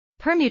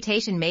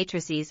Permutation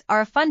matrices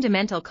are a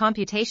fundamental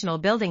computational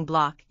building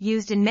block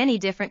used in many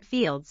different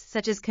fields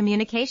such as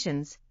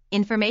communications,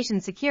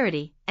 information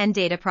security, and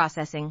data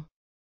processing.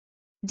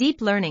 Deep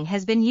learning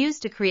has been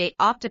used to create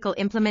optical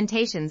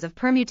implementations of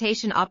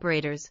permutation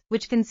operators,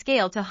 which can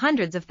scale to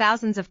hundreds of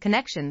thousands of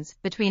connections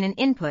between an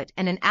input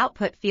and an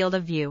output field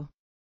of view.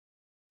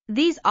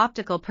 These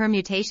optical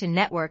permutation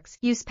networks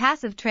use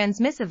passive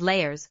transmissive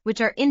layers which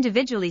are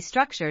individually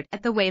structured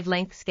at the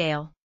wavelength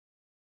scale.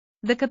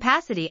 The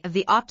capacity of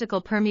the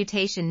optical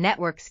permutation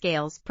network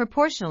scales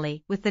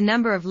proportionally with the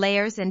number of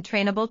layers and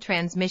trainable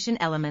transmission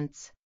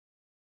elements.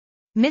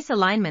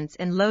 Misalignments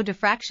and low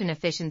diffraction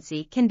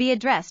efficiency can be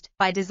addressed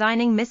by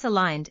designing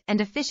misaligned and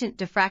efficient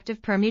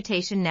diffractive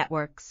permutation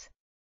networks.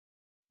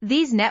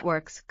 These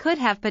networks could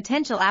have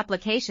potential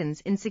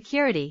applications in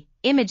security,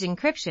 image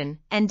encryption,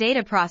 and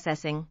data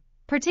processing,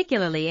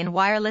 particularly in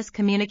wireless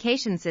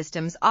communication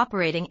systems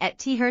operating at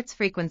Thz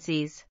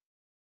frequencies.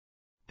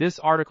 This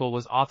article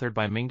was authored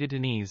by Mengu,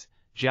 Deniz,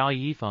 Zhao,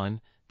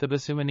 Yifan,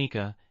 Tabassum,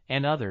 Anika,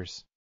 and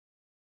others.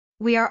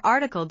 We are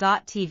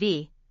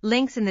RTCLTV,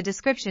 links in the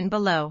description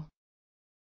below.